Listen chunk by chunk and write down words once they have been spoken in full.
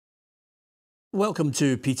Welcome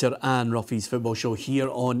to Peter and Ruffy's Football Show here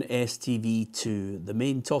on STV2. The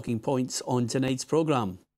main talking points on tonight's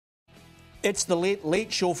programme. It's the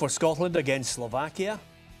late show for Scotland against Slovakia.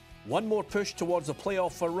 One more push towards a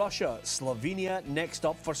playoff for Russia. Slovenia next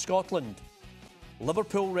up for Scotland.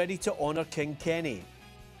 Liverpool ready to honour King Kenny.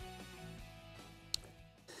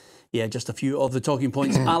 Yeah, just a few of the talking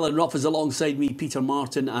points. Alan Ruff is alongside me, Peter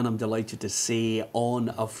Martin, and I'm delighted to say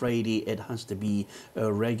on a Friday it has to be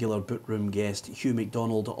our regular bookroom guest, Hugh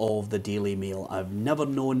MacDonald of the Daily Mail. I've never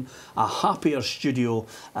known a happier studio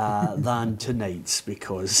than tonight's,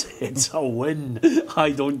 because it's a win.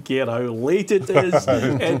 I don't care how late it is,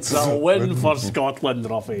 it's a win for Scotland,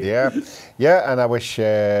 Ruffy. Yeah, and I wish,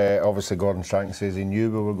 obviously Gordon Strachan says he knew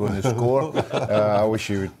we were going to score. I wish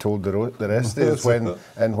he would told the rest of us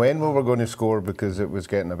when we were going to score, because it was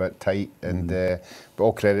getting a bit tight. And but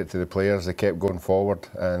all credit to the players, they kept going forward,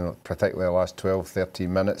 and particularly the last 12-13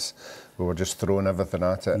 minutes we were just throwing everything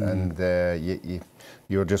at it. And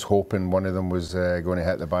you were just hoping one of them was going to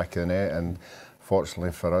hit the back of the net, and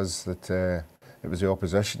fortunately for us that it was the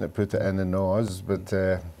opposition that put it in and not us. But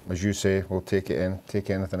as you say, we'll take it in, take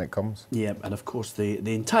anything that comes. Yeah, and of course the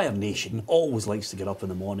entire nation always likes to get up in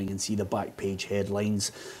the morning and see the back page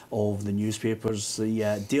headlines of the newspapers.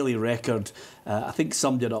 The Daily Record, I think,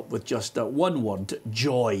 summed it up with just one word: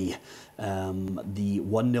 joy. The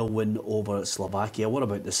 1-0 win over Slovakia. What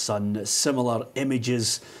about the Sun? Similar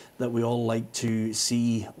images that we all like to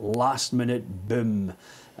see. Last minute boom.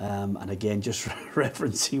 And again, just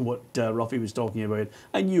referencing what Ruffy was talking about,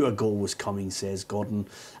 I knew a goal was coming, says Gordon.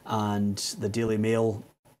 And the Daily Mail,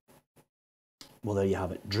 well, there you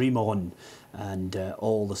have it. Dream on. And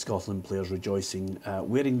all the Scotland players rejoicing,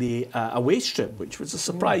 wearing the away strip, which was a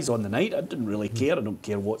surprise on the night. I didn't really care. I don't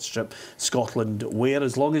care what strip Scotland wear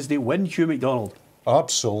as long as they win, Hugh MacDonald.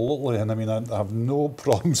 Absolutely, and I mean, I have no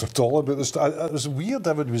problems at all about this. It was weird.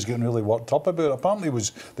 Everybody was getting really worked up about it. Apparently,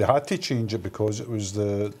 they had to change it because it was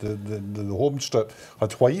the home strip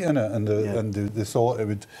had white in it, and they thought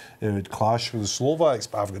it would clash with the Slovaks.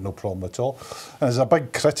 But I've got no problem at all. And as a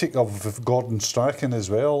big critic of Gordon Strachan as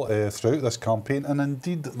well throughout this campaign, and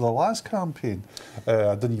indeed the last campaign,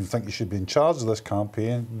 I didn't even think he should be in charge of this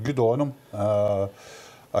campaign. Good on him.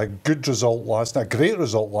 A good result last night, a great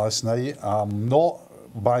result last night. I'm not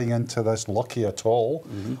buying into this lucky at all.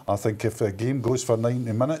 I think if a game goes for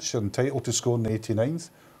 90 minutes, you're entitled to score in the 89th.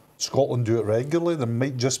 Scotland do it regularly. There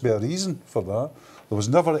might just be a reason for that. There was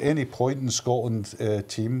never any point in the Scotland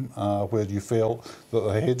team where you felt that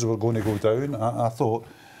their heads were going to go down. I thought,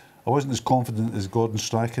 I wasn't as confident as Gordon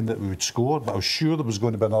Strachan that we would score, but I was sure there was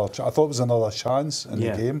going to be another chance. I thought there was another chance in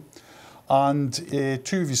the game. And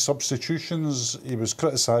two of his substitutions, he was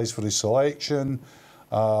criticised for his selection,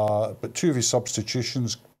 but two of his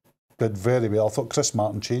substitutions did very well. I thought Chris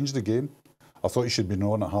Martin changed the game. I thought he should be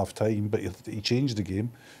on at half-time, but he changed the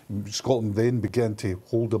game. Scotland then began to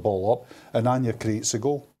hold the ball up, and Anya creates a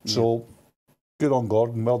goal. So, good on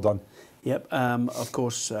Gordon, well done. Yep, of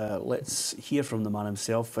course, let's hear from the man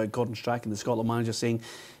himself, Gordon Strachan, the Scotland manager, saying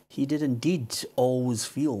he did indeed always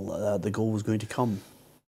feel the goal was going to come.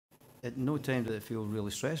 At no time did it feel really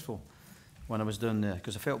stressful when I was down there,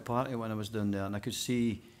 because I felt part of it when I was down there, and I could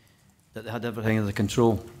see that they had everything under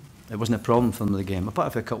control. It wasn't a problem for them in the game,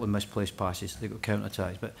 apart from a couple of misplaced passes. They got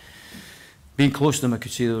counter-attacks, but being close to them, I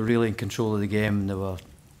could see they were really in control of the game.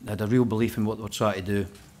 They had a real belief in what they were trying to do,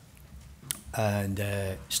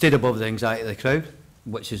 and stayed above the anxiety of the crowd,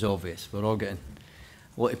 which is obvious. We're all getting,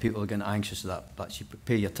 a lot of people are getting anxious that you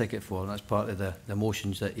pay your ticket for, and that's part of the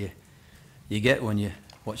emotions that you get when you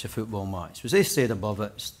watch a football match. But they stayed above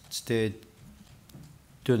it, stayed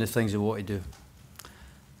doing the things they want to do.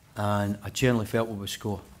 And I generally felt we would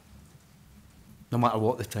score, no matter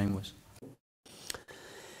what the time was.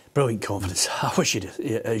 Brilliant confidence. I wish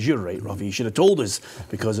you're right, Ruffy. You should have told us,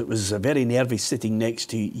 because it was very nervy sitting next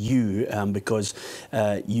to you, because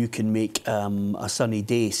you can make a sunny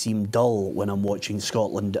day seem dull when I'm watching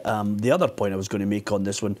Scotland. The other point I was going to make on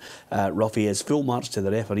this one, Ruffy, is full marks to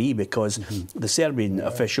the referee, because the Serbian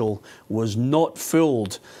official was not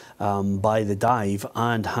fooled by the dive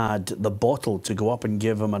and had the bottle to go up and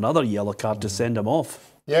give him another yellow card to send him off.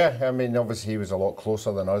 Yeah, I mean, obviously he was a lot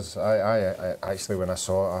closer than us. I actually, when I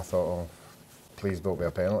saw it, I thought, oh, please don't be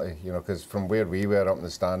a penalty, you know, because from where we were up in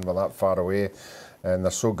the stand, we're that far away, and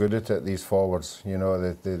they're so good at it, these forwards, you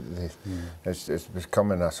know, it's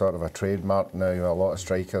becoming a sort of a trademark now. A lot of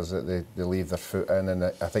strikers that they leave their foot in, and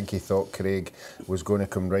I think he thought Craig was going to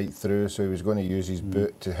come right through, so he was going to use his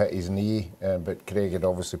boot to hit his knee, but Craig had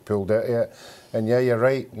obviously pulled out of it. And yeah, you're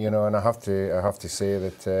right, you know, and I have to say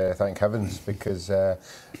that thank heavens, because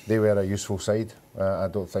they were a useful side. I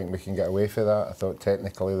don't think we can get away from that. I thought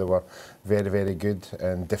technically they were very, very good,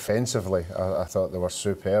 and defensively I thought they were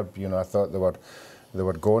superb. You know, I thought they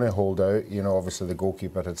were going to hold out. You know, obviously the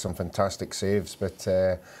goalkeeper had some fantastic saves, but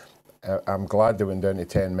I'm glad they went down to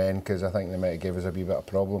 10 men, because I think they might have given us a wee bit of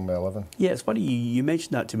problem with 11. Yeah, it's funny, you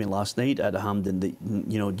mentioned that to me last night at Hampden, that,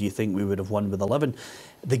 you know, do you think we would have won with 11?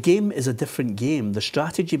 The game is a different game. The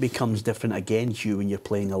strategy becomes different again, Hugh, when you're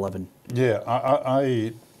playing 11. Yeah,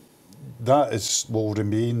 that will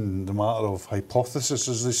remain the matter of hypothesis,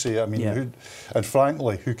 as they say. I mean, and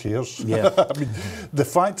frankly, who cares? Yeah. I mean, the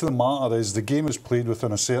fact of the matter is the game is played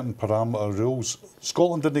within a certain parameter of rules.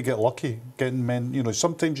 Scotland didn't get lucky getting men. You know,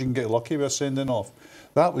 sometimes you can get lucky with sending off.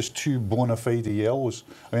 That was 2 bona fide yellows.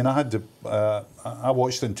 I mean, I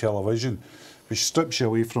watched it on television, which strips you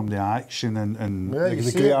away from the action and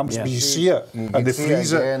the great arms. But you see it, and they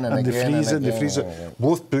freeze it, and they freeze it, and they freeze it.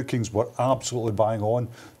 Both bookings were absolutely bang on.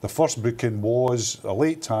 The first booking was a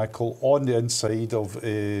late tackle on the inside of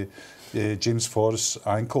James Forrest's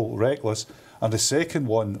ankle, reckless. And the second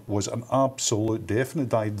one was an absolute definite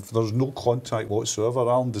dive. There's no contact whatsoever.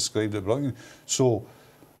 Alan described it brilliantly. So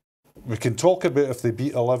we can talk about if they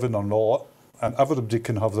beat 11 or not, and everybody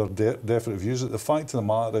can have their definite views. The fact of the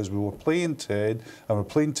matter is we were playing 10, and we're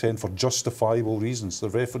playing 10 for justifiable reasons. The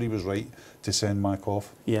referee was right to send Mac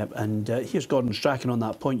off. Yeah, and here's Gordon Strachan on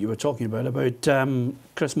that point you were talking about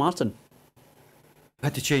Chris Martin.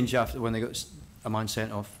 Had to change after when they got a man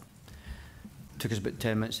sent off. Took us about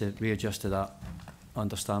 10 minutes to readjust to that,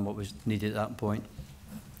 understand what was needed at that point.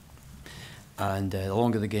 And the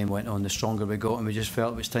longer the game went on, the stronger we got, and we just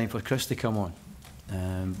felt it was time for Chris to come on.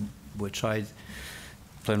 We tried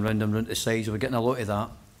playing round and round the sides. We were getting a lot of that.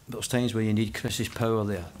 But there's times where you need Chris's power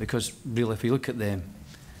there, because really, if you look at them,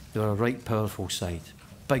 they're a right powerful side,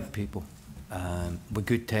 big people, with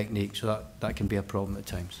good technique. So that can be a problem at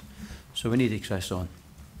times. So we needed Chris on,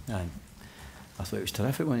 and I thought it was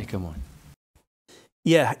terrific when he came on.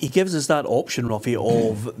 Yeah, he gives us that option, Ruffy,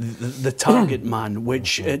 of the target man,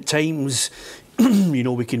 which at times, you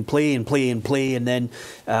know, we can play and play and play, and then,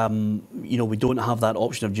 you know, we don't have that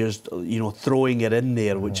option of just, you know, throwing it in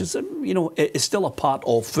there, which is, you know, it's still a part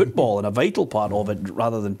of football and a vital part of it,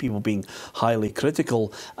 rather than people being highly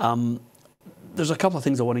critical. There's a couple of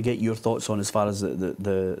things I want to get your thoughts on as far as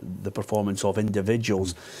the performance of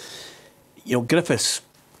individuals. You know, Griffiths,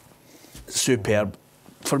 superb.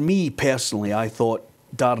 For me personally, I thought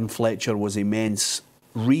Darren Fletcher was immense.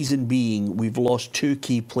 Reason being, we've lost 2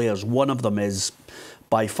 key players. One of them is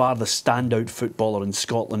by far the standout footballer in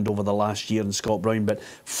Scotland over the last year in Scott Brown. But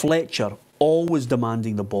Fletcher, always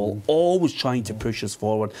demanding the ball, always trying to push us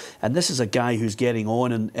forward. And this is a guy who's getting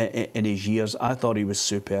on in his years. I thought he was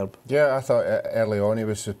superb. Yeah, I thought early on he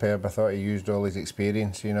was superb. I thought he used all his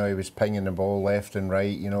experience. You know, he was pinging the ball left and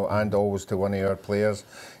right, you know, and always to one of our players.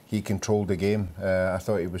 He controlled the game. I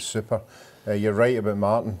thought he was super. You're right about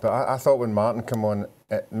Martin, but I thought when Martin came on,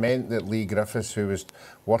 it meant that Lee Griffiths, who was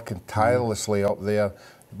working tirelessly up there,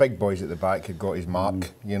 the big boys at the back had got his mark.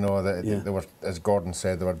 You know, they were, as Gordon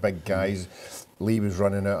said, they were big guys. Lee was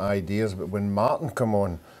running out of ideas, but when Martin came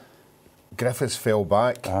on, Griffiths fell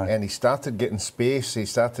back and he started getting space. He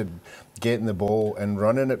started getting the ball and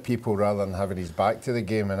running at people rather than having his back to the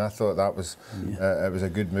game, and I thought that was it was a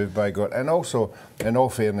good move by Gordon. And also, in all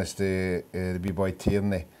fairness to the wee boy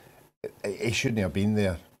Tierney, he shouldn't have been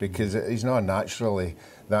there, because he's not naturally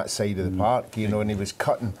that side of the park, you know, and he was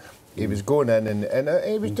cutting. He was going in and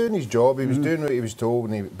he was doing his job. He was doing what he was told,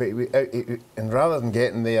 and rather than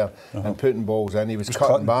getting there and putting balls in, he was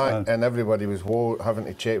cutting back, and everybody was having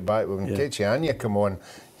to check back. When Kechianya come on,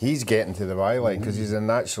 he's getting to the byline because he's a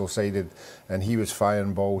natural sided, and he was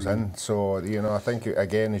firing balls in. So, you know, I think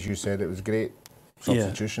again, as you said, it was great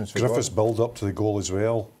substitutions. Griffiths' build up to the goal as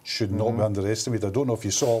well should not be underestimated. I don't know if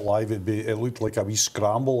you saw it live, it looked like a wee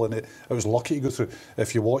scramble, and it was lucky to go through.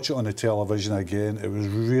 If you watch it on the television again, it was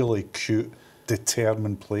really cute,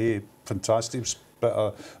 determined play, fantastic bit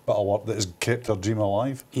of work that has kept our dream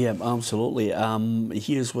alive. Yeah, absolutely.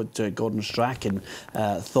 Here's what Gordon Strachan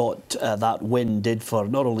thought that win did for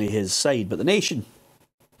not only his side but the nation.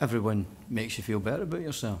 Everyone makes you feel better about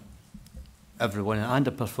yourself. Everyone, and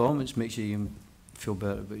the performance makes you feel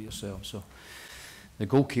better about yourself. So the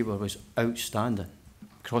goalkeeper was outstanding.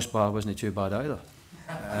 Crossbar wasn't too bad either.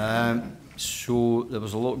 So there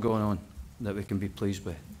was a lot going on that we can be pleased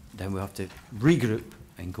with. Then we have to regroup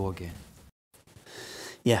and go again.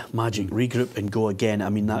 Yeah, magic. Regroup and go again. I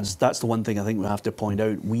mean, that's the one thing I think we have to point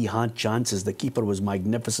out. We had chances. The keeper was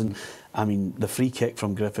magnificent. I mean, the free kick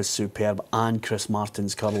from Griffiths superb, and Chris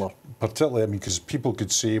Martin's curler. Particularly, I mean, because people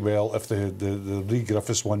could say, well, if the Lee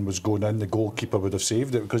Griffiths one was going in, the goalkeeper would have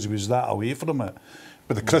saved it because he was that away from it.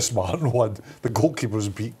 But the Chris Martin one, the goalkeeper was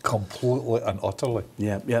beat completely and utterly.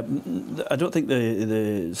 Yeah. I don't think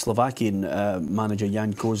the Slovakian manager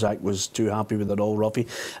Jan Kozak was too happy with it all, Ruffy.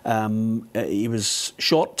 He was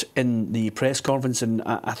short in the press conference, and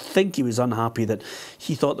I think he was unhappy that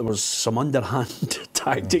he thought there was some underhand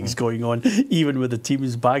tactics going on, even with the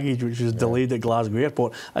team's baggage, which was delayed at Glasgow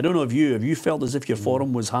Airport. I don't know if have you felt as if your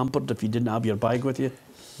form was hampered if you didn't have your bag with you?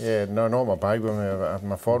 Yeah, no, not my bag with me.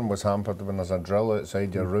 My form was hampered when there's a drill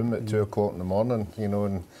outside your room at 2 o'clock in the morning, you know,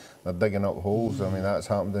 and they're digging up holes. I mean, that's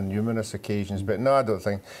happened on numerous occasions. But no, I don't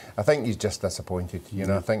think. I think he's just disappointed. You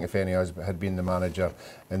know, I think if any of us had been the manager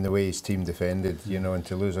and the way his team defended, you know, and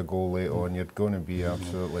to lose a goal late on, you're going to be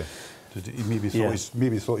absolutely. He maybe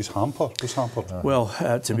thought his hamper was hampered. Well,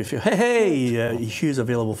 to be fair, hey, Hugh's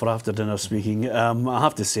available for after dinner speaking. I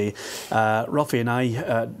have to say, Ruffy and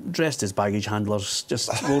I, dressed as baggage handlers,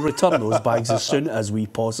 we'll return those bags as soon as we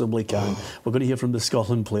possibly can. We're going to hear from the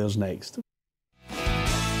Scotland players next.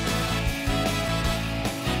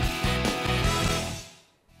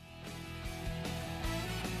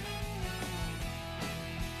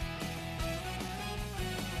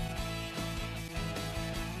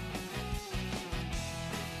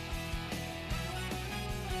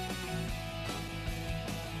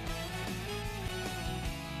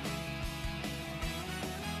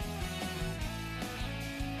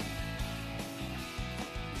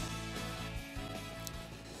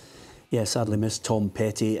 Yeah, sadly missed Tom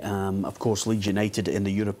Petty. Of course, Leeds United in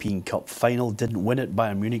the European Cup final didn't win it.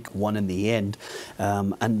 Bayern Munich won in the end.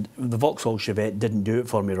 And the Vauxhall Chevette didn't do it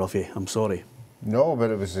for me, Ruffy. I'm sorry. No,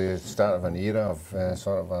 but it was the start of an era of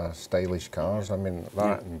sort of stylish cars. I mean,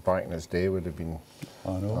 that back in its day would have been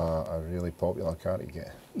a really popular car to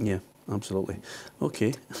get. Yeah. Absolutely.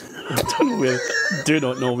 Okay. Do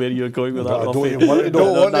not know where you're going with that, Ruffy.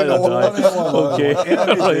 Okay.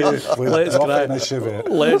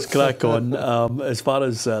 Let's crack on. As far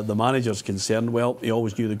as the manager's concerned, well, he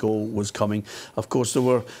always knew the goal was coming. Of course, there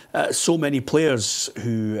were so many players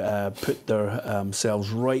who put themselves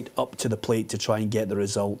right up to the plate to try and get the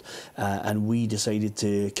result, and we decided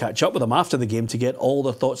to catch up with them after the game to get all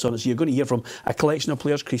their thoughts on it. So you're going to hear from a collection of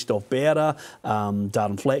players: Christophe Berra,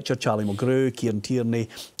 Darren Fletcher, Charlie Mulgrew, Kieran Tierney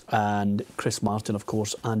and Chris Martin, of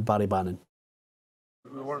course, and Barry Bannon.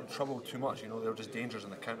 We weren't troubled too much, you know, they were just dangers in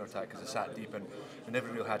the counter-attack because they sat deep and we never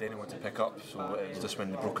really had anyone to pick up, so it was just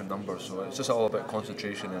when they broke in numbers, so it's just all about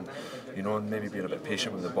concentration and, you know, and maybe being a bit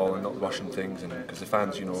patient with the ball and not rushing things, and because the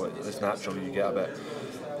fans, you know, it's natural, you get a bit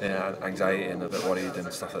anxiety and a bit worried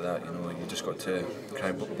and stuff like that, you know, you just got to try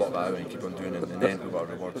and block that out and keep on doing it, and in the end we got our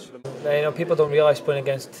rewards. You know, people don't realise playing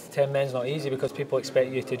against 10 men is not easy because people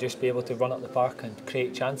expect you to just be able to run up the park and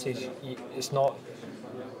create chances. It's not.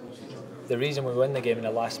 The reason we win the game in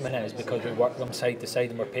the last minute is because we work them side to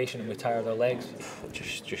side and we're patient and we tire their legs. It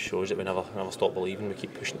just shows that we never stop believing, we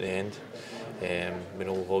keep pushing to the end. We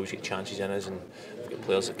know we've always got chances in us, and we've got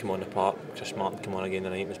players that come on the park. Chris Martin come on again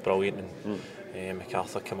tonight, was brilliant, and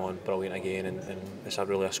MacArthur come on brilliant again, and it's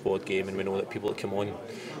really a squad game, and we know that people that come on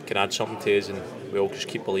can add something to us, and we all just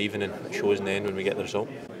keep believing, and it shows in the end when we get the result.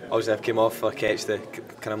 Obviously I've came off for Ketch, the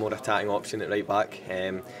kind of more attacking option at right back.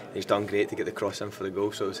 He's done great to get the cross in for the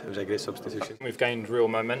goal, so it was a great substitution. We've gained real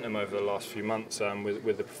momentum over the last few months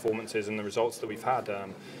with the performances and the results that we've had.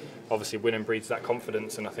 Obviously winning breeds that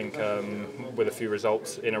confidence, and I think with a few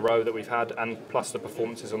results in a row that we've had, and plus the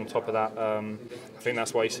performances on top of that, I think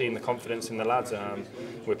that's why you're seeing the confidence in the lads.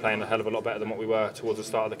 We're playing a hell of a lot better than what we were towards the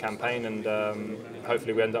start of the campaign, and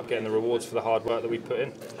hopefully we end up getting the rewards for the hard work that we put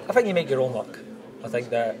in. I think you make your own luck. I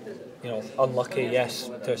think that, you know, unlucky, yes,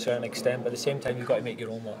 to a certain extent, but at the same time you've got to make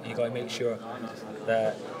your own luck. You've got to make sure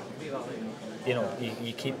that, you know,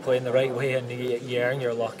 you keep playing the right way and you earn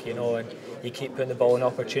your luck, you know, and you keep putting the ball in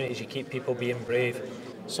opportunities, you keep people being brave.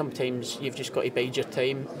 Sometimes you've just got to bide your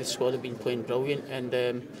time. The squad have been playing brilliant, and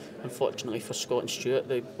unfortunately for Scott and Stuart,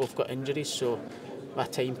 they both got injuries, so my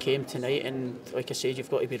time came tonight, and like I said,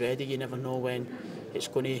 you've got to be ready. You never know when it's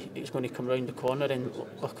going to come round the corner, and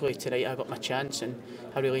luckily tonight I got my chance and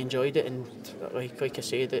I really enjoyed it, and like I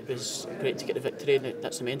said, it was great to get the victory, and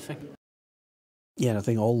that's the main thing. Yeah, and I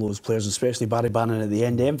think all those players, especially Barry Bannon at the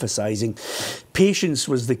end, emphasising patience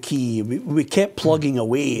was the key. We kept plugging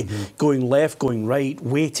away, going left, going right,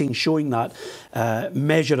 waiting, showing that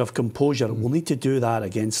measure of composure. We'll need to do that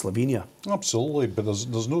against Slovenia. Absolutely, but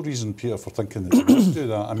there's no reason, Peter, for thinking that we won't do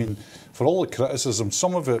that. I mean, for all the criticism,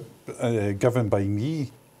 some of it given by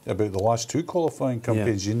me about the last two qualifying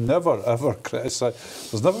campaigns, you never ever criticise.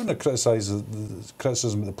 There's never been a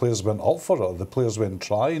criticism that the players weren't up for it, or the players weren't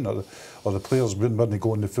trying, or the players weren't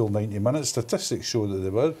going the full 90 minutes. Statistics show that they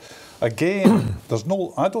were. Again,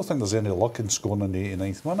 I don't think there's any luck in scoring in the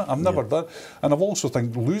 89th minute. I've never done, and I've also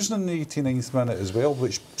think losing in the 89th minute as well,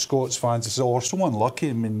 which Scots fans say, "Oh, we're so unlucky."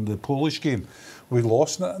 I mean, the Polish game, we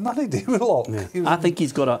lost in it. Nothing to do with luck. I think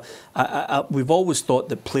he's got we've always thought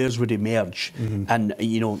that players would emerge, and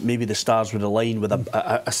maybe the stars would align with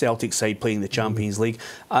a Celtic side playing the Champions League.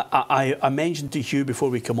 I mentioned to Hugh before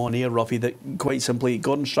we come on air, Ruffy, that quite simply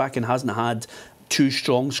Gordon Strachan hasn't had two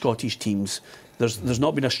strong Scottish teams. There's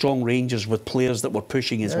not been a strong Rangers with players that were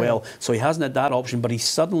pushing as well, so he hasn't had that option. But he's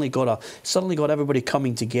suddenly got everybody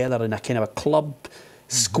coming together in a kind of a club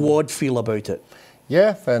squad feel about it.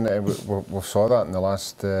 Yeah, and we saw that in the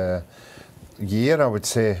last year, I would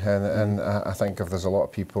say, and I think if there's a lot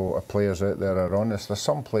of players out there are honest, there's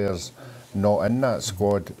some players not in that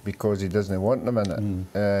squad because he doesn't want them in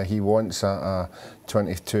it. He wants a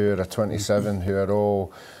 22 or a 27 who are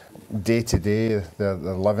all day to day, they're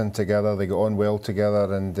living together, they get on well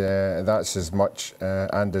together, and that's as much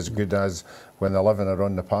and as good as when they're living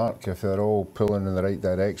around the park. If they're all pulling in the right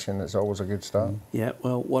direction, it's always a good start. Yeah,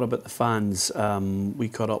 well, what about the fans? We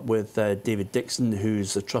caught up with David Dixon,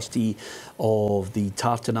 who's the trustee of the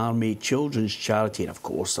Tartan Army Children's Charity, and of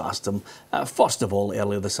course asked him, first of all,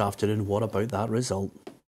 earlier this afternoon, what about that result?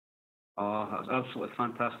 Oh, that was absolutely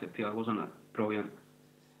fantastic, Peter, wasn't it? Brilliant.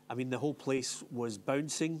 I mean, the whole place was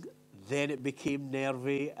bouncing, then it became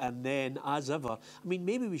nervy, and then, as ever, I mean,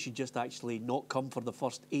 maybe we should just actually not come for the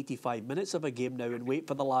first 85 minutes of a game now and wait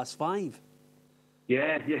for the last 5.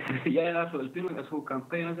 Yeah, that's what it's been like this whole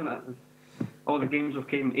campaign, isn't it? All the games have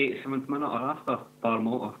came 87th minute or after, bar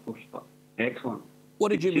Malta, of course, but excellent. What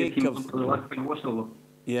did you make of the last whistle?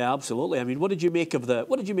 Yeah, absolutely. I mean, what did you make of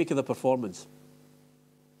the performance?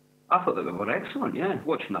 I thought that they were excellent, yeah.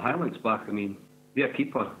 Watching the highlights back, I mean, their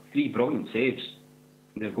keeper, 3 brilliant saves.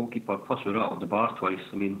 Their goalkeeper, plus we were out of the bar twice.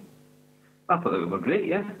 I mean, I thought they were great,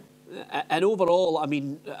 yeah. And overall, I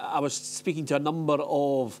mean, I was speaking to a number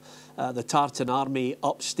of the Tartan Army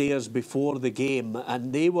upstairs before the game,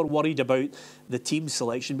 and they were worried about the team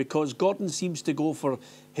selection because Gordon seems to go for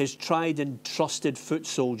his tried and trusted foot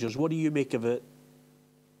soldiers. What do you make of it?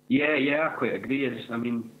 Yeah, I quite agree. I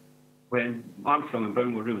mean, when Armstrong and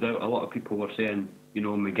Brown were ruled out, a lot of people were saying,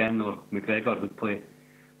 McGinn or McGregor would play.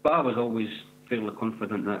 But I was always fairly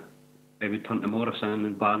confident that they would turn to Morrison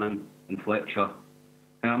and Bannon and Fletcher.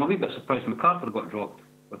 I'm a wee bit surprised MacArthur got dropped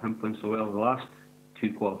with him playing so well the last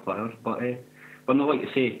 2 qualifiers. But no, like you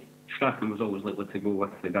say, Strachan was always likely to go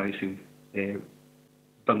with the guys who've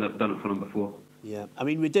done it for him before. Yeah, I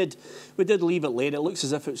mean, we did leave it late. It looks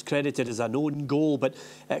as if it was credited as an own goal, but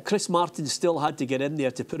Chris Martin still had to get in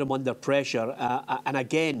there to put him under pressure. And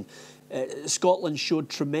again, Scotland showed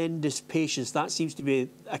tremendous patience. That seems to be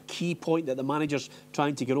a key point that the manager's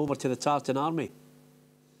trying to get over to the Tartan Army.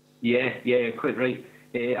 Yeah, quite right.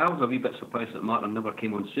 I was a wee bit surprised that Martin never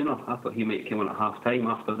came on sooner. I thought he might have came on at half-time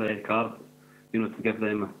after the card, to give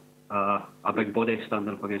them a big body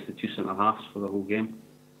standing up against the 2 centre-halves for the whole game.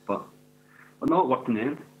 But no, it worked in the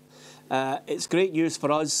end. It's great news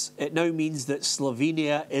for us. It now means that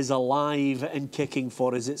Slovenia is alive and kicking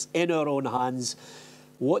for us. It's in our own hands.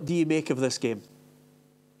 What do you make of this game?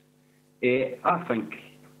 I think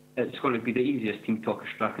it's going to be the easiest team talk of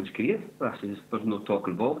Strachan's career. There's no talk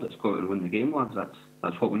involved. It's got to win the game, lads.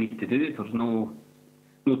 That's what we need to do. There's no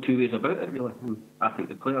 2 ways about it, really. And I think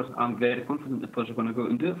the players, I'm very confident the players are going to go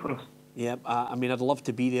out and do it for us. Yeah, I mean, I'd love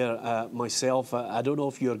to be there myself. I don't know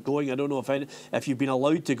if you're going. I don't know if you've been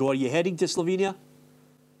allowed to go. Are you heading to Slovenia?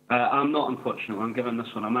 I'm not, unfortunately. I'm giving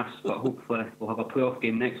this one a miss, but hopefully we'll have a playoff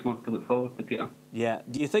game next month to look forward to, Peter. Yeah.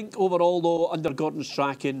 Do you think overall, though, under Gordon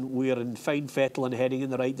Strachan, we're in fine fettle and heading in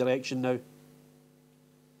the right direction now?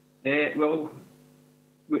 Well,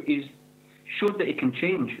 he's showed that he can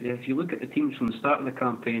change. If you look at the teams from the start of the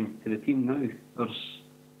campaign to the team now, there's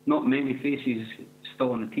not many faces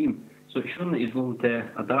still on the team. So it's shown that he's willing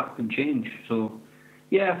to adapt and change. So,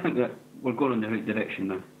 yeah, I think that we're going in the right direction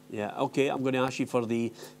now. Yeah, OK, I'm going to ask you for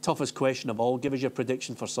the toughest question of all. Give us your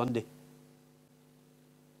prediction for Sunday.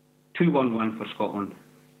 2-1 win for Scotland.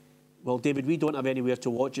 Well, David, we don't have anywhere to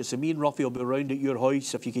watch it, so me and Ruffy will be around at your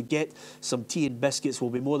house. If you could get some tea and biscuits, we'll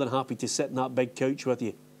be more than happy to sit in that big couch with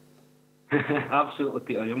you. Absolutely,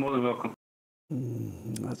 Peter. You're more than welcome.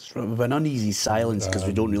 That's right. We've an uneasy silence because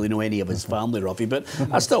we don't really know any of his family, Ruffy, but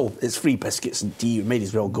still, it's free biscuits and tea. You might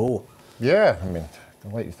as well go. Yeah, I mean,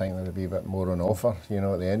 I'd like to think there would be a bit more on offer, you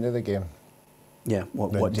know, at the end of the game. Yeah,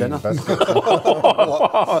 what dinner?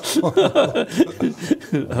 A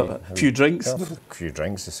few drinks. A few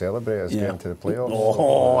drinks to celebrate us getting to the playoffs.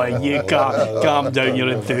 Oh, you calm down your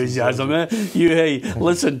enthusiasm, eh? Hey,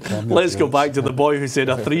 listen, let's go back to the boy who said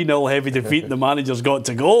a 3-0 heavy defeat and the manager's got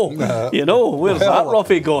to go. You know, where's that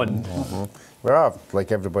Ruffy gone? Well,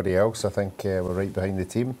 like everybody else, I think we're right behind the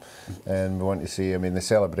team, and we want to see, I mean, the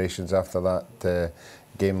celebrations after that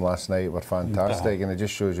game last night were fantastic, and it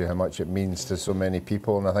just shows you how much it means to so many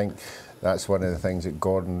people, and I think that's one of the things that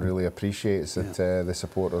Gordon really appreciates, that the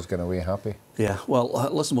supporters going away happy. Yeah, well,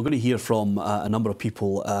 listen, we're going to hear from a number of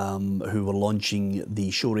people who were launching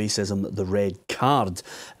the Show Racism the Red Card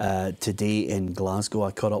today in Glasgow.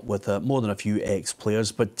 I caught up with more than a few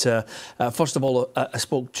ex-players, but first of all, I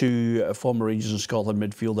spoke to former Rangers and Scotland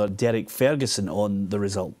midfielder Derek Ferguson on the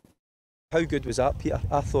result. How good was that, Peter?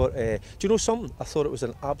 I thought, do you know something? I thought it was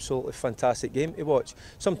an absolutely fantastic game to watch.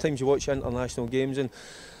 Sometimes you watch international games and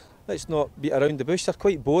let's not beat around the bush, they're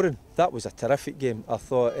quite boring. That was a terrific game. I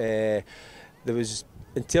thought there was,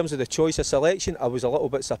 in terms of the choice of selection, I was a little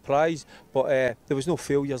bit surprised, but there was no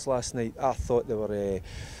failures last night. I thought they were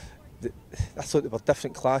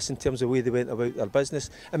different class in terms of the way they went about their business,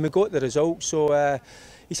 and we got the result. So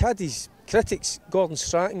he's had his critics, Gordon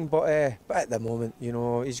Strachan, but at the moment, you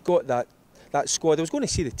know, he's got that squad. I was going to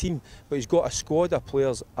see the team, but he's got a squad of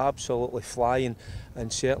players absolutely flying,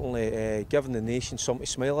 and certainly giving the nation something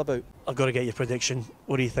to smile about. I've got to get your prediction.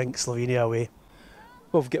 What do you think, Slovenia away?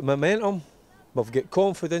 We've got momentum, we've got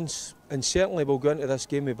confidence, and certainly we'll go into this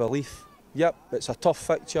game with belief. Yep, it's a tough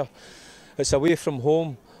fixture, it's away from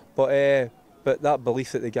home, but that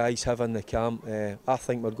belief that the guys have in the camp, I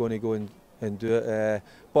think we're going to go and do it.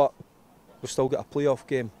 But we've still got a playoff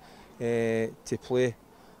game to play.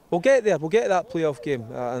 We'll get there, we'll get that playoff game,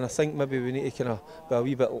 and I think maybe we need to kind of be a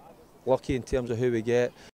wee bit lucky in terms of who we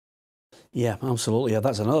get. Yeah, absolutely. Yeah,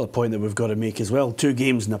 that's another point that we've got to make as well. 2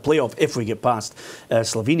 games in the playoff if we get past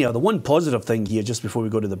Slovenia. The one positive thing here, just before we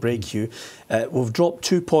go to the break, Hugh, we've dropped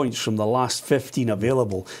 2 points from the last 15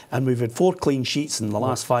 available, and we've had 4 clean sheets in the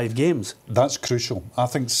last 5 games. That's crucial. I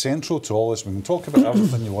think central to all this, we can talk about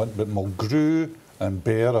everything you want, but Mulgrew and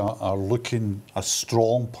Berra are looking a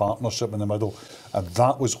strong partnership in the middle, and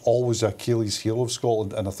that was always the Achilles heel of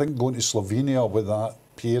Scotland, and I think going to Slovenia with that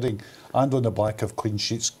pairing and on the back of clean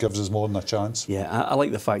sheets gives us more than a chance. Yeah, I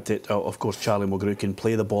like the fact that, of course, Charlie Mulgrew can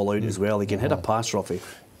play the ball out as well. He can hit a pass, Ruffy.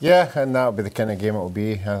 Yeah, and that'll be the kind of game it'll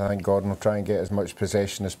be. I think Gordon will try and get as much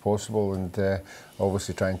possession as possible, and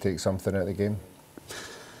obviously try and take something out of the game.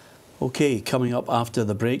 OK, coming up after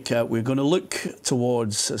the break, we're going to look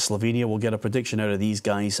towards Slovenia. We'll get a prediction out of these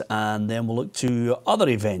guys, and then we'll look to other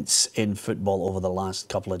events in football over the last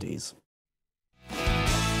couple of days.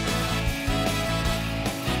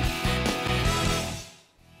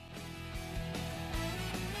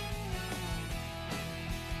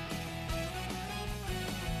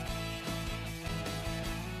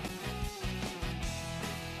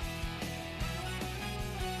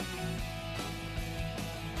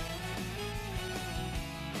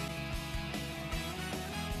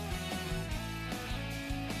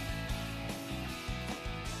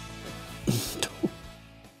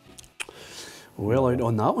 Well out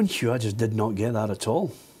on that one, Hugh. I just did not get that at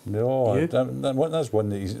all. No, that's one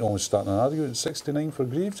that he's almost starting an argument. 69 for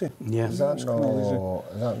Greavesy. Yeah. Is that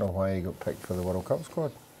not why he got picked for the World Cup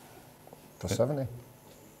squad? For 70?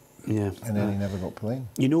 Yeah. And then he never got playing.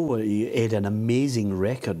 You know what? He had an amazing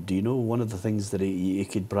record. Do you know one of the things that he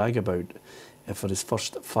could brag about for his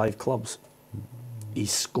first 5 clubs? He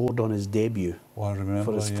scored on his debut for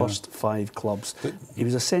his first 5 clubs. But he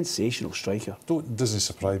was a sensational striker. Doesn't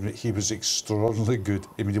surprise me. He was extraordinarily good.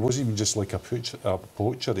 I mean, he wasn't even just like a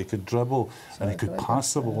poacher. He could dribble and he could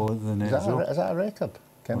pass the ball in the net as well. Is that a record?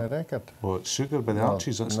 Kind of record? Well, it's Sugar by the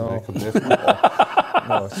Archies. That's the record, definitely.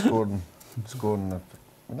 No, scoring.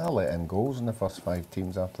 I let in goals in the first 5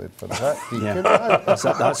 teams I played for. That's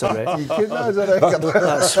a record. You count that as a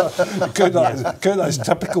record. Count that as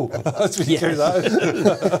typical. That's what you count that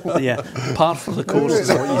as. Yeah, par for the course is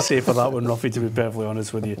what you say for that one, Ruffy, to be perfectly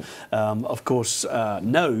honest with you. Of course,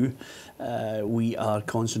 now we are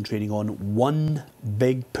concentrating on one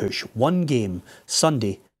big push, one game,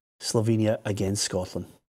 Sunday, Slovenia against Scotland.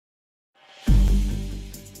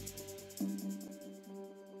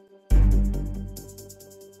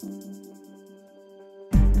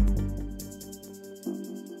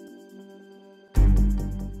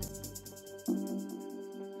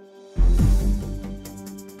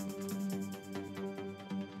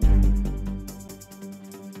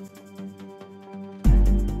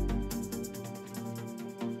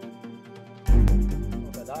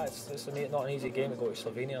 it's not an easy game to go to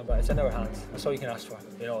Slovenia, but it's in our hands. That's all you can ask for.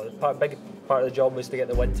 You know, big part of the job was to get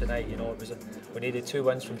the win tonight. You know, we needed 2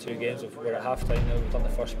 wins from 2 games. We're at half time now. We've done the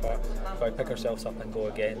first part. We've got to pick ourselves up and go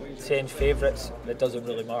again. Change favourites. It doesn't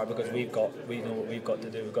really matter because we know what we've got to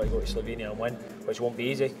do. We've got to go to Slovenia and win, which won't be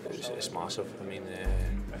easy. It's massive. I mean.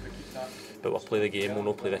 But we'll play the game, we'll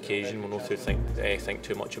not play the occasion, we'll not think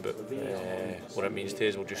too much about what it means to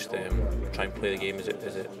us. We'll just try and play the game as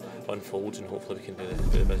it unfolds, and hopefully we can do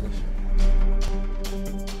the business.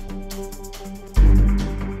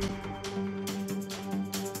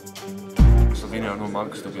 Slovenia, I know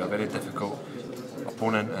Marcus, they'll be a very difficult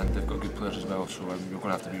opponent, and they've got good players as well, so we're going to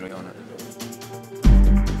have to be right on it.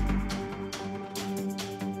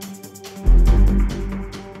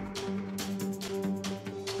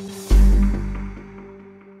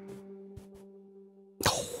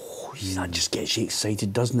 That just gets you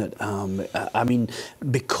excited, doesn't it? I mean,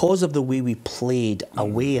 because of the way we played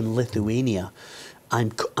away in Lithuania,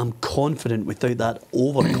 I'm confident, without that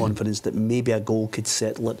overconfidence, that maybe a goal could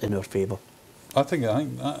settle it in our favour. I think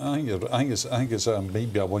it's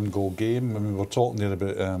maybe a 1-goal game. I mean, we're talking there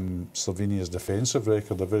about Slovenia's defensive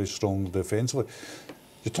record. They're very strong defensively.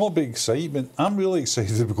 You talk about excitement. I'm really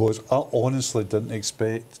excited because I honestly didn't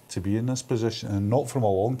expect to be in this position, and not from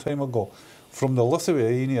a long time ago. From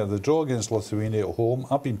the draw against Lithuania at home,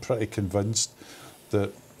 I've been pretty convinced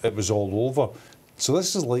that it was all over. So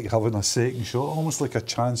this is like having a second shot, almost like a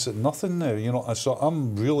chance at nothing now. You know, so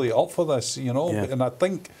I'm really up for this. You know, and I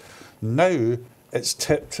think now it's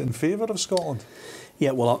tipped in favour of Scotland.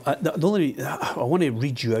 Yeah, well, I want to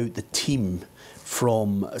read you out the team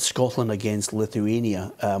from Scotland against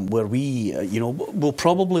Lithuania, where we, we'll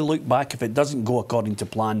probably look back, if it doesn't go according to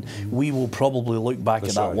plan, we will probably look back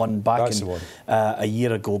at that one back a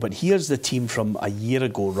year ago. But here's the team from a year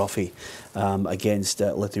ago, Ruffy, against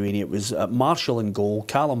Lithuania. It was Marshall in goal,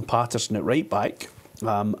 Callum Patterson at right back,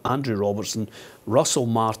 Andrew Robertson, Russell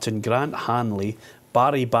Martin, Grant Hanley,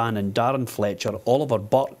 Barry Bannon, Darren Fletcher, Oliver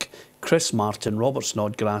Burke, Chris Martin, Robert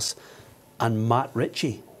Snodgrass and Matt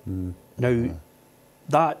Ritchie. Now,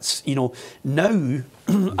 that's, now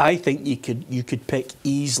I think you could pick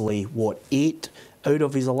easily, 8 out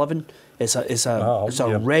of his 11? It's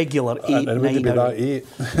a regular 8, 9 it wouldn't be that 8.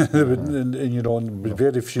 And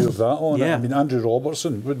very few of that on it. I mean, Andrew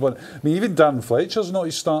Robertson would want. I mean, even Darren Fletcher's not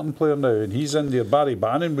his starting player now, and he's in there. Barry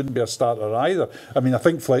Bannon wouldn't be a starter either. I mean, I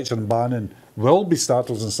think Fletcher and Bannon will be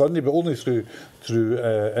starters on Sunday, but only through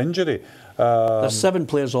injury. There's 7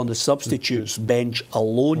 players on the substitutes bench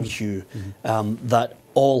alone, Hugh, that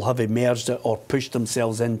all have emerged or pushed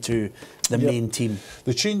themselves into the main team.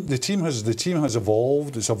 The team has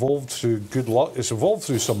evolved. It's evolved through good luck. It's evolved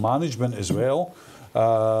through some management as well.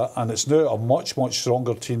 And it's now a much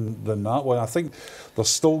stronger team than that one. I think there's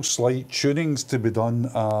still slight tunings to be done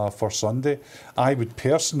for Sunday. I would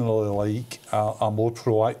personally like a more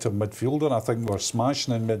proactive midfielder. I think we're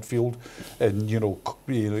smashing in midfield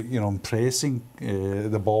and pressing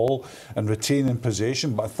the ball and retaining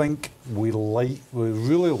possession. But I think we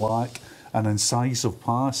really lack an incisive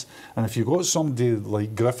pass, and if you've got somebody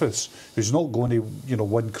like Griffiths who's not going to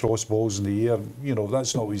win cross balls in the air,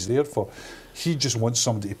 that's not what he's there for. He just wants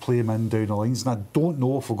somebody to play him in down the lines, and I don't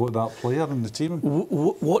know if we've got that player in the team.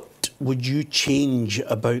 What would you change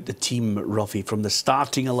about the team, Ruffy, from the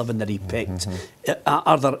starting 11 that he picked?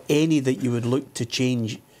 Are there any that you would look to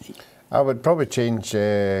change? I would probably change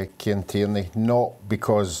Cian Tierney, not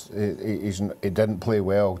because he didn't play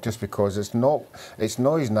well, just because it's not his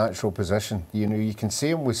natural position. You can see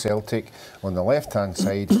him with Celtic on the left-hand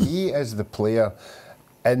side. He is the player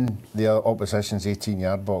in the opposition's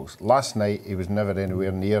 18-yard box. Last night he was never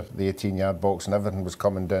anywhere near the 18-yard box, and everything was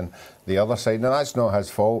coming down the other side. Now that's not his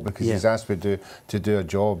fault because he's asked me to do a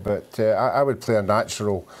job, but I would play a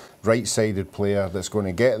natural right-sided player that's going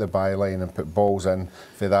to get the byline and put balls in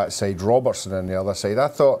for that side. Robertson on the other side. I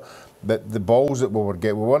thought that the balls that we were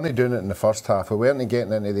getting, we weren't doing it in the first half. We weren't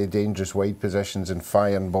getting into the dangerous wide positions and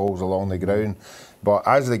firing balls along the ground. But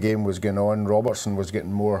as the game was going on, Robertson was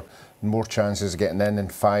getting more chances of getting in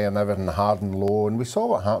and firing everything hard and low, and we saw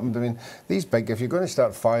what happened. I mean, if you're going to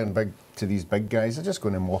start firing big to these big guys, they're just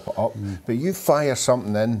going to mop it up. But you fire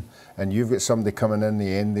something in, and you've got somebody coming in the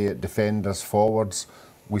end, the defenders, forwards.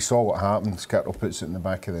 We saw what happened. Skittle puts it in the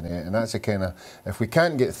back of the net, and that's a kind of, if we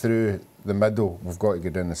can't get through the middle, we've got to go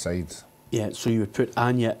down the sides. Yeah, so you would put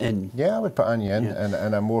Anya in? Yeah, I would put Anya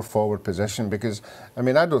in a more forward position, because, I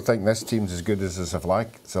mean, I don't think this team's as good as the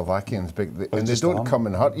Slovakians, and they don't come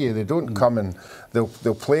and hurt you. They don't come and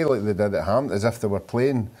they'll play like they did at Hampton, as if they were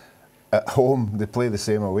playing at home, they play the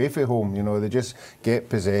same away from home. You know, they just get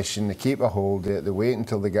possession, they keep a hold, they wait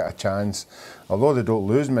until they get a chance. Although they don't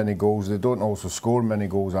lose many goals, they don't also score many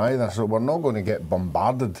goals either. So we're not going to get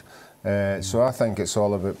bombarded. So I think it's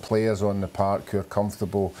all about players on the park who are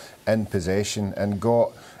comfortable in possession, and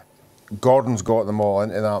Gordon's got them all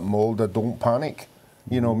into that mould of don't panic.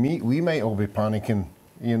 You know, we might all be panicking,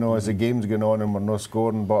 you know, as the game's going on and we're not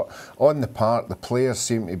scoring, but on the park the players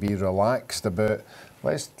seem to be relaxed about,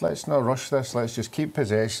 let's not rush this, let's just keep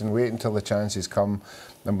possession, wait until the chances come,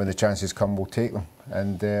 and when the chances come we'll take them,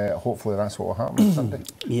 and hopefully that's what will happen on Sunday.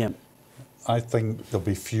 Yeah. I think there'll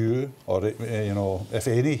be few, or you know, if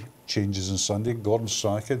any, changes on Sunday. Gordon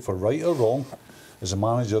Strachan, for right or wrong, as a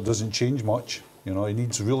manager, doesn't change much. You know, he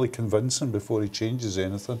needs really convincing before he changes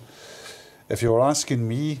anything. If you were asking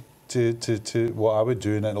me to what I would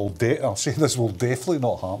do, and I'll say this will definitely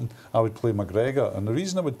not happen, I would play McGregor. And the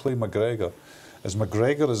reason I would play McGregor is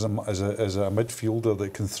as a midfielder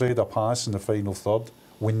that can thread a pass in the final third.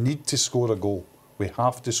 We need to score a goal. We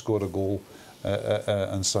have to score a goal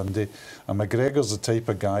on Sunday. And McGregor's the type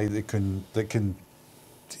of guy that can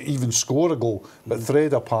even score a goal, but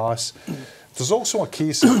thread a pass. There's also a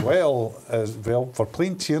case as well for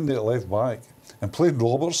playing Tierney at left back and playing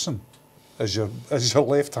Robertson as your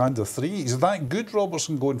left-hander three. He's that good,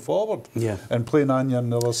 Robertson, going forward, and playing Anya on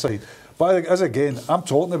the other side. But as again, I'm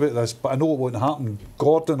talking about this, but I know it won't happen.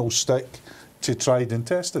 Gordon will stick to tried and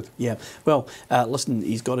tested. Yeah, well, listen,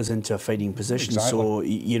 he's got us into a fighting position, so,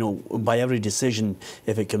 you know, by every decision,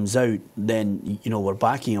 if it comes out, then, you know, we're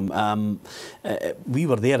backing him. We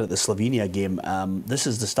were there at the Slovenia game. This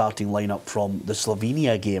is the starting lineup from the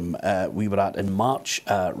Slovenia game we were at in March,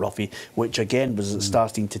 Ruffy, which again was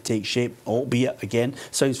starting to take shape, albeit, again,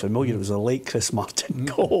 sounds familiar, it was a late Chris Martin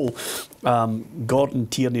goal. Gordon,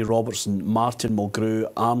 Tierney, Robertson, Martin,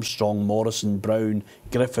 Mulgrew, Armstrong, Morrison, Brown,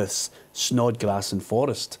 Griffiths, Snodgrass and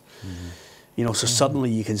Forrest. You know, so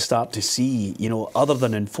suddenly you can start to see, you know, other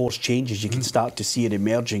than enforced changes, you can start to see it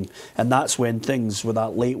emerging, and that's when things, with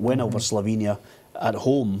that late win over Slovenia at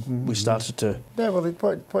home, we started to... Yeah, well,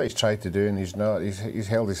 what he's tried to do, and he's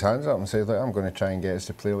held his hands up and said, look, I'm going to try and get us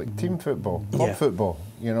to play like team football, club football.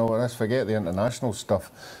 You know, let's forget the international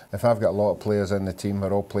stuff. If I've got a lot of players in the team who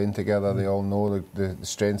are all playing together, they all know the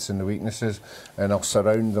strengths and the weaknesses, and I'll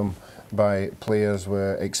surround them by players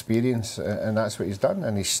with experience, and that's what he's done,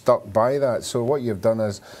 and he's stuck by that. So what you've done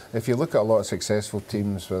is, if you look at a lot of successful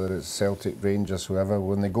teams, whether it's Celtic, Rangers, whoever,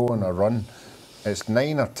 when they go on a run, it's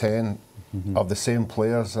 9 or 10 of the same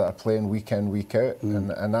players that are playing week in, week out,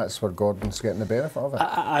 and that's where Gordon's getting the benefit of it.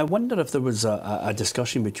 I wonder if there was a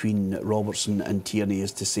discussion between Robertson and Tierney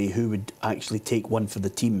as to say who would actually take one for the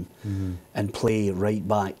team and play right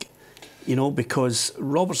back. You know, because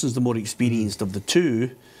Robertson's the more experienced of the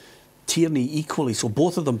two, Tierney equally, so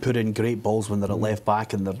both of them put in great balls when they're at left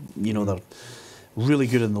back, and they're, you know, they're really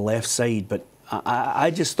good on the left side. But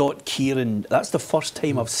I just thought Kieran, that's the first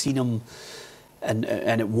time I've seen him, and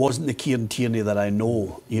it wasn't the Kieran Tierney that I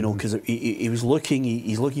know, you know, because he was looking,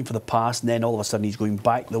 he's looking for the pass, and then all of a sudden he's going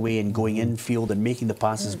back the way and going infield and making the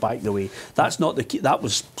passes back the way. That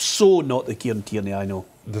was so not the Kieran Tierney I know.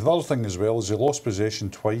 The other thing as well is he lost possession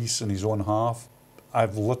twice in his own half.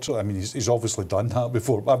 I've literally, I mean, he's obviously done that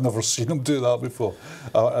before, but I've never seen him do that before.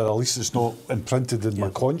 At least it's not imprinted in my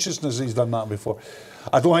consciousness that he's done that before.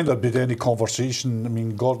 I don't think there'd been any conversation. I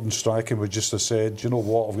mean, Gordon Strachan would just have said, you know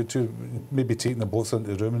what, I've got to maybe taken them both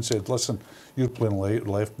into the room and said, listen, you're playing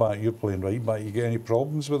left back, you're playing right back, you get any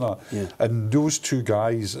problems with that? Yeah. And those two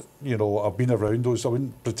guys, you know, I've been around those, I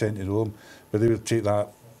wouldn't pretend to know them, but they would take that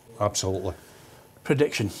absolutely.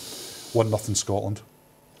 Prediction? 1-0 Scotland.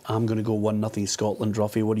 I'm going to go 1-0 Scotland.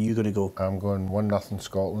 Ruffy, what are you going to go? I'm going 1-0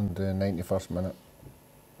 Scotland, 91st minute.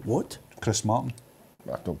 What? Chris Martin.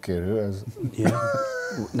 I don't care who it is. Yeah.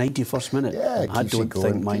 91st minute? Yeah, I don't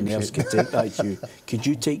think my nerves could take that, Hugh. Could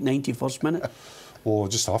you take 91st minute? Oh,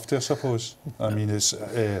 just have to, I suppose. I mean, it's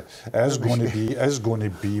going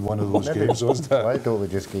to be one of those games, isn't it? Why don't we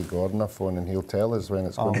just give Gordon a phone and he'll tell us when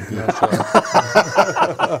it's going to be?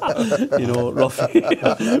 You know,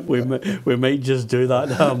 Ruffy, we might just do that.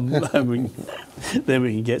 Then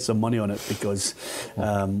we can get some money on it, because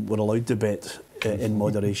we're allowed to bet in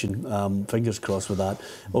moderation. Fingers crossed with that.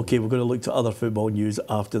 Okay, we're going to look to other football news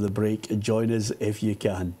after the break. Join us if you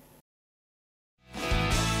can.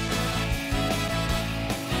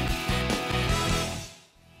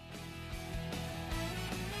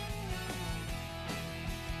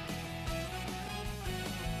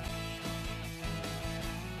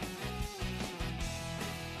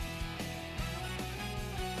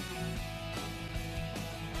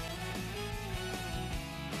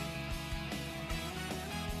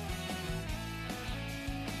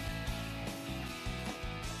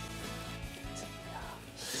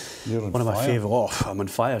 You're one of my fire. favourite. Oh, I'm on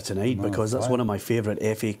fire tonight Man, because that's fire. one of my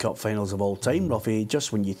favourite FA Cup finals of all time, Ruffy.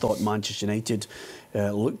 Just when you thought Manchester United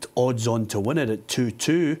looked odds on to win it at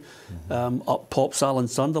 2-2, up pops Alan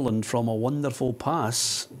Sunderland from a wonderful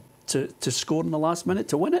pass to score in the last minute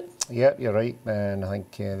to win it. Yep, you're right, and I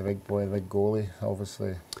think the big boy, the big goalie,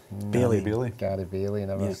 obviously, Bailey. Gary Bailey,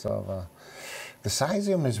 never sort of the size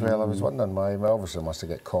of him as well. I was wondering why. Well, obviously, must have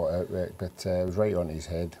got caught out with it, but it was right on his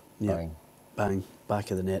head. Bang. Bang,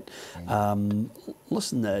 back of the net.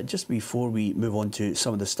 Listen, just before we move on to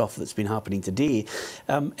some of the stuff that's been happening today,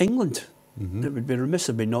 England. It would be remiss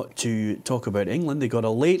of me not to talk about England. They got a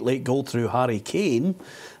late goal through Harry Kane,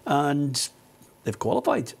 and they've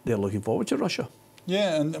qualified. They're looking forward to Russia.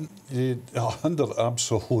 Yeah, and under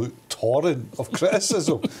absolute torrent of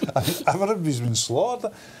criticism. I mean, everybody's been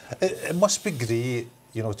slaughtered. It must be great,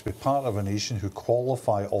 you know, to be part of a nation who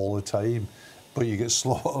qualify all the time, but you get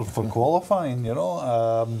slaughtered for qualifying, you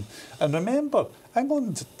know. And remember,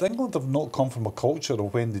 England have not come from a culture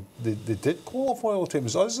of when they did qualify all the time. It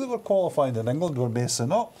was us that were qualifying and England were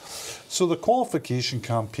messing up. So the qualification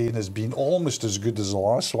campaign has been almost as good as the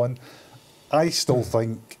last one. I still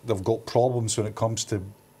think they've got problems when it comes to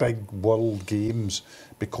big world games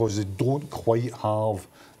because they don't quite have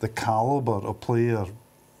the calibre of player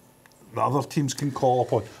that other teams can call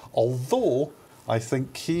upon. Although I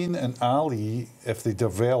think Kane and Ali, if they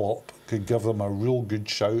develop, could give them a real good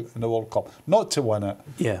shout in the World Cup. Not to win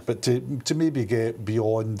it, but to maybe get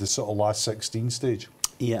beyond the sort of last 16 stage.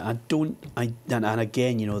 Yeah, and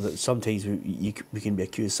again, you know, that sometimes we can be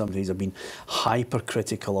accused sometimes of being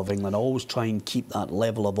hypercritical of England. I always try and keep that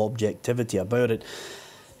level of objectivity about it.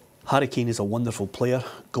 Harry Kane is a wonderful player,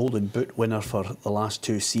 Golden Boot winner for the last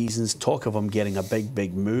 2 seasons. Talk of him getting a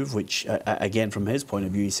big move, which, again, from his point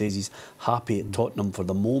of view, he says he's happy at Tottenham for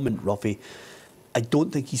the moment, Ruffy. I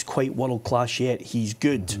don't think he's quite world class yet. He's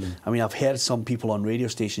good. I mean, I've heard some people on radio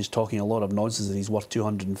stations talking a lot of nonsense that he's worth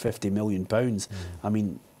 £250 million. I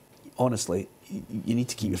mean, honestly, you need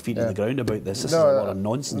to keep your feet on the ground about this. This is a lot of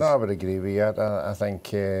nonsense. No, I would agree with you. I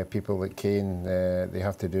think people like Kane, they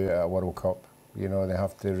have to do it at a World Cup. You know, they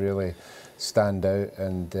have to really stand out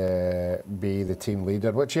and be the team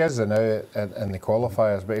leader, which he is now in the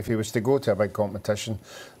qualifiers. But if he was to go to a big competition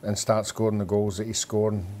and start scoring the goals that he's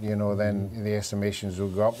scoring, you know, then the estimations will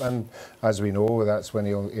go up. And as we know, that's when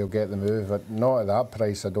he'll get the move. But not at that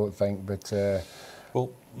price, I don't think. But well,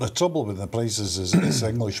 the trouble with the prices is it's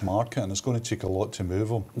English market, and it's going to take a lot to move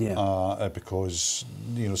them. Because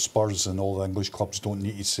you know Spurs and all the English clubs don't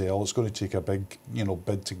need to sell. It's going to take a big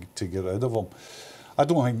bid to get rid of them. I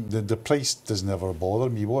don't think the price does never bother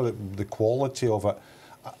me. The quality of it,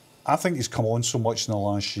 I think he's come on so much in the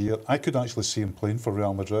last year. I could actually see him playing for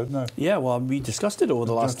Real Madrid now. Yeah, well, we discussed it over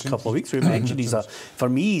the last couple of weeks. We mentioned for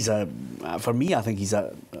me, I think he's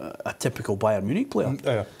a typical Bayern Munich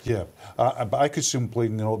player. But I could see him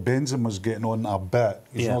playing. You know, Benzema's getting on a bit.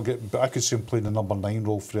 But I could see him playing the number 9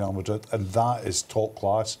 role for Real Madrid, and that is top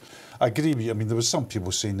class. I agree with you. I mean, there was some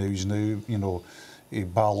people saying that he's now,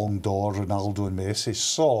 Ballon d'Or, Ronaldo and Messi.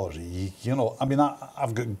 Sorry, you know. I mean,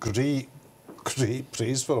 I've got great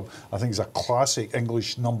praise for him. I think he's a classic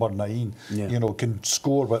English number 9. You know, can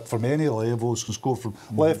score but from any levels, can score from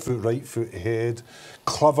left foot, right foot, head.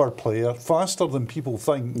 Clever player, faster than people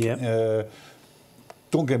think.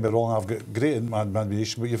 Don't get me wrong, I've got great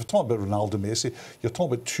admiration, but if you're talking about Ronaldo, Messi, you're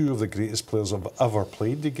talking about 2 of the greatest players I've ever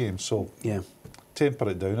played the game. So temper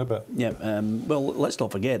it down a bit. Well, let's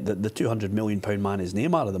not forget that the £200 million man is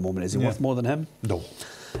Neymar at the moment. Is he worth more than him? No.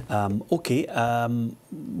 We're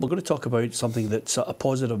going to talk about something that's a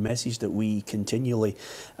positive message that we continually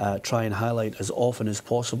try and highlight as often as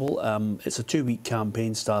possible. It's a 2-week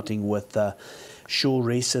campaign starting with Show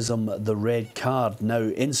Racism the Red Card. Now,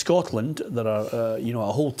 in Scotland, there are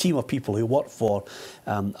a whole team of people who work for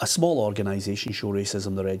a small organisation, Show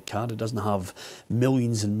Racism the Red Card. It doesn't have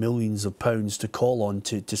millions and millions of pounds to call on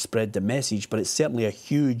to spread the message, but it's certainly a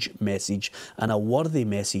huge message and a worthy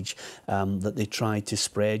message that they try to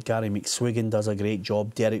spread. Gary McSwiggan does a great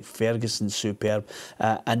job, Derek Ferguson's superb,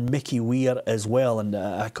 and Mickey Weir as well. And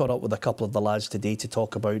I caught up with a couple of the lads today to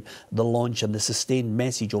talk about the launch and the sustained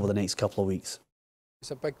message over the next couple of weeks. It's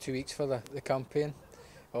a big 2 weeks for the campaign.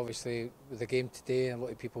 Obviously, with the game today and a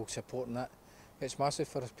lot of people supporting it, it's massive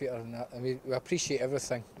for us, Peter. And I mean, we appreciate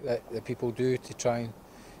everything that people do to try and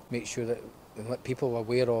make sure that and let people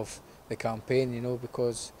aware of the campaign. You know,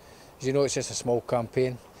 because as you know, it's just a small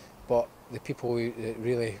campaign, but the people that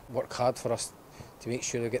really work hard for us to make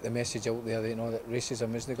sure they get the message out there. You know that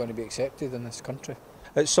racism isn't going to be accepted in this country.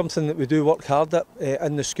 It's something that we do work hard at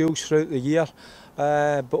in the schools throughout the year,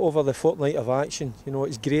 But over the fortnight of action, you know,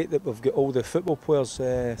 it's great that we've got all the football players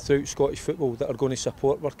throughout Scottish football that are going to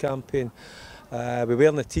support our campaign. We're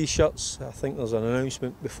wearing the t-shirts. I think there's an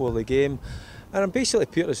announcement before the game. And basically,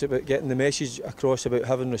 Peter, it's about getting the message across about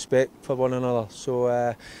having respect for one another.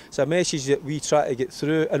 So it's a message that we try to get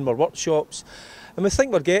through in our workshops. And we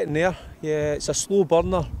think we're getting there. Yeah, it's a slow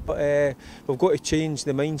burner, but we've got to change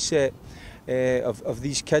the mindset of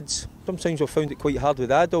these kids. Sometimes we've found it quite hard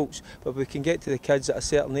with adults, but if we can get to the kids at a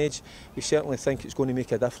certain age, we certainly think it's going to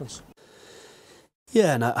make a difference.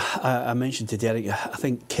 Yeah, and I mentioned to Derek, I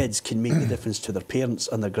think kids can make the difference to their parents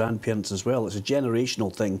and their grandparents as well. It's a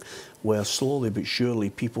generational thing where slowly but surely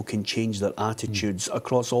people can change their attitudes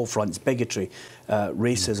across all fronts. Bigotry,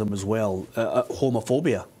 racism as well,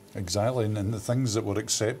 homophobia. Exactly, and the things that were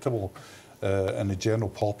acceptable in the general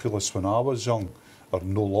populace when I was young are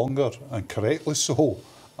no longer, and correctly so,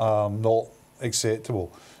 not acceptable.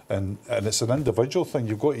 And it's an individual thing.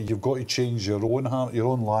 You've got to change your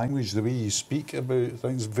own language, the way you speak about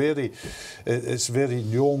things. It's very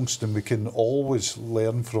nuanced, and we can always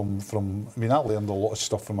learn from. I mean, I learned a lot of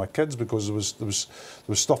stuff from my kids because there was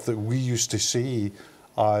stuff that we used to say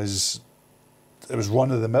as it was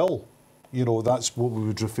run of the mill. You know, that's what we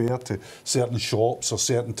would refer to certain shops or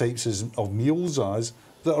certain types of meals as,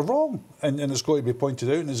 that are wrong, and it's got to be pointed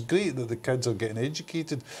out. And it's great that the kids are getting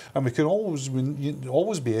educated, and we can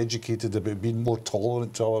always be educated about being more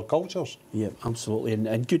tolerant to our cultures. Yeah, absolutely,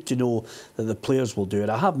 and good to know that the players will do it.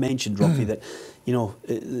 I have mentioned, Ruffy, that, you know,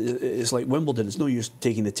 it's like Wimbledon. It's no use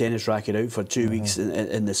taking the tennis racket out for 2 weeks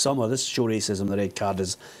in the summer. This show racism, the red card,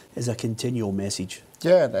 is a continual message.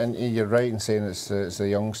 Yeah, and you're right in saying it's the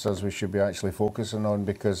youngsters we should be actually focusing on,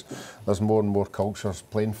 because there's more and more cultures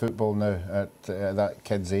playing football now at that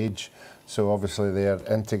kid's age. So obviously they're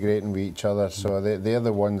integrating with each other. So they're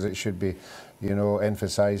the ones that should be, you know,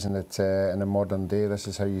 emphasising it in a modern day. This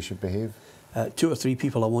is how you should behave. 2 or 3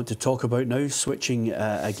 people I want to talk about now, switching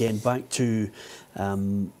again back to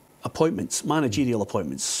appointments, managerial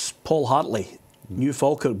appointments. Paul Hartley, new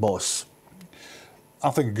Falkirk boss. I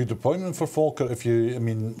think a good appointment for Falkirk. I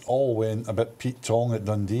mean, all went a bit Pete Tong at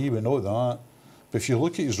Dundee, we know that. But if you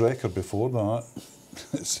look at his record before that,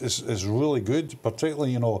 it's really good.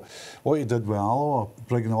 Particularly, you know, what he did with Alloa,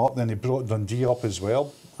 bringing him up, then he brought Dundee up as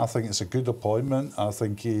well. I think it's a good appointment. I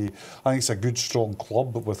think it's a good, strong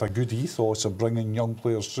club, but with a good ethos of bringing young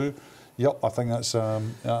players through. Yep, I think that's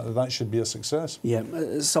that should be a success. Yeah,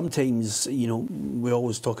 sometimes, you know, we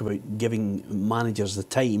always talk about giving managers the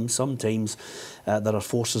time. Sometimes there are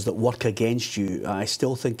forces that work against you. I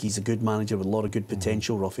still think he's a good manager with a lot of good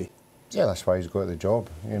potential, Ruffy. Yeah, that's why he's got the job.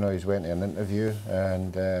 You know, he's went to an interview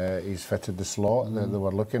and he's fitted the slot that they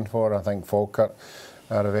were looking for. I think Falkirk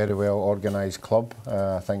are a very well organised club.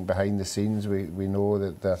 I think behind the scenes we know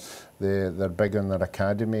that they're big on their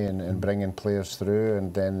academy and bringing players through,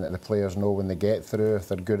 and then the players know when they get through, if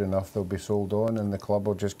they're good enough, they'll be sold on, and the club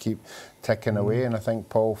will just keep ticking away. And I think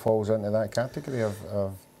Paul falls into that category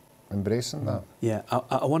of embracing that. Yeah,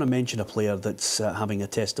 I want to mention a player that's having a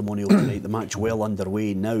testimonial tonight. The match well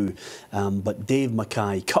underway now, but Dave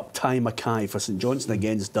Mackay, Cup tie Mackay for St Johnstone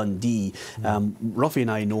against Dundee. Ruffy and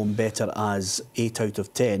I know him better as 8 out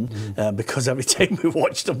of 10 because every time we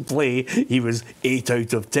watched him play, he was 8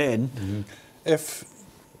 out of 10. If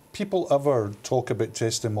people ever talk about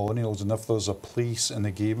testimonials and if there's a place in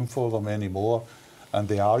the game for them anymore and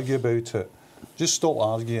they argue about it, just stop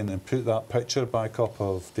arguing and put that picture back up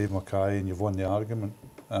of Dave Mackay and you've won the argument.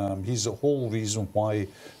 He's the whole reason why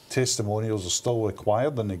testimonials are still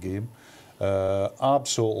required in the game.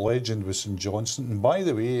 Absolute legend with St Johnstone. And by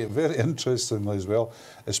the way, very interestingly as well,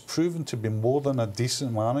 is proven to be more than a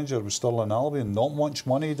decent manager with Stirling Albion. Not much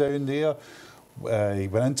money down there. He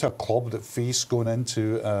went into a club that faced going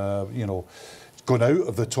into, you know, going out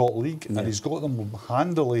of the top league, and he's got them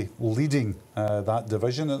handily leading that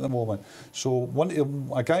division at the moment. So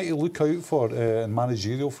a guy to look out for in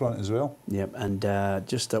managerial front as well. Yep, and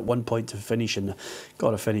just at one point to finish, and got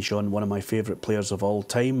to finish on one of my favourite players of all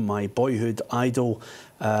time, my boyhood idol,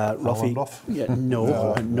 Ruffy. Yeah,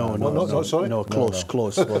 no, sorry, no, close.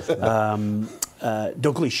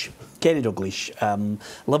 Dalglish. Kenny Dalglish.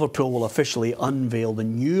 Liverpool will officially unveil the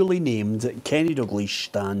newly named Kenny Dalglish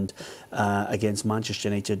stand against Manchester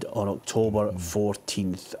United on October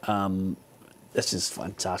 14th. This is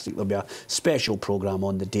fantastic. There'll be a special programme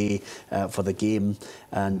on the day for the game,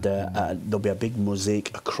 and there'll be a big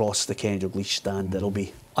mosaic across the Kenny Dalglish stand. That'll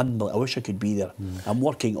be unbelievable. I wish I could be there. I'm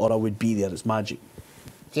working, or I would be there. It's magic.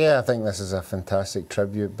 Yeah, I think this is a fantastic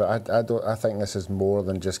tribute, but I think this is more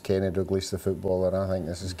than just Kenny Dalglish the footballer. I think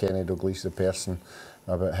this is Kenny Dalglish the person,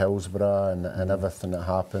 Hillsborough and everything that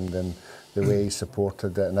happened and the way he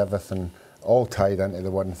supported it and everything, all tied into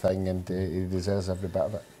the one thing, and he deserves every bit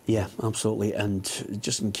of it. Yeah, absolutely. And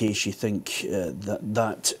just in case you think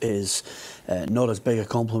that is not as big a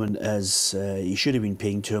compliment as you should have been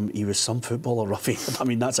paying to him, he was some footballer, Ruffy. I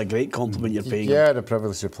mean, that's a great compliment you're paying him. Yeah, the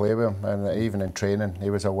privilege to play with him, and even in training, he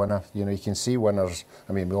was a winner. You know, you can see winners.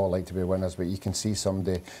 I mean, we all like to be winners, but you can see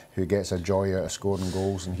somebody who gets a joy out of scoring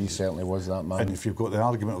goals, and he certainly was that man. And if you've got the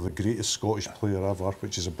argument of the greatest Scottish player ever,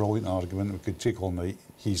 which is a brilliant argument, we could take all night,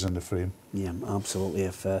 he's in the frame. Yeah, absolutely.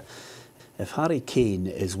 If Harry Kane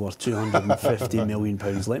is worth £250 million,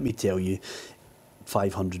 let me tell you,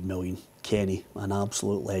 500 million. Kenny, an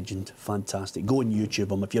absolute legend, fantastic. Go and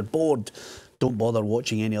YouTube him. If you're bored, don't bother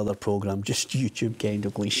watching any other programme. Just YouTube Ken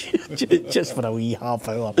Dalglish, just for a wee half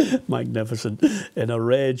hour. Magnificent. In a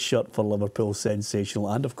red shirt for Liverpool, sensational,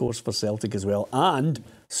 and of course for Celtic as well, and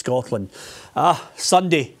Scotland.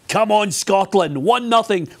 Sunday, come on Scotland,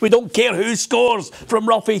 1-0. We don't care who scores. From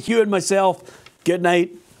Ruffy, Hugh and myself, good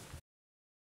night.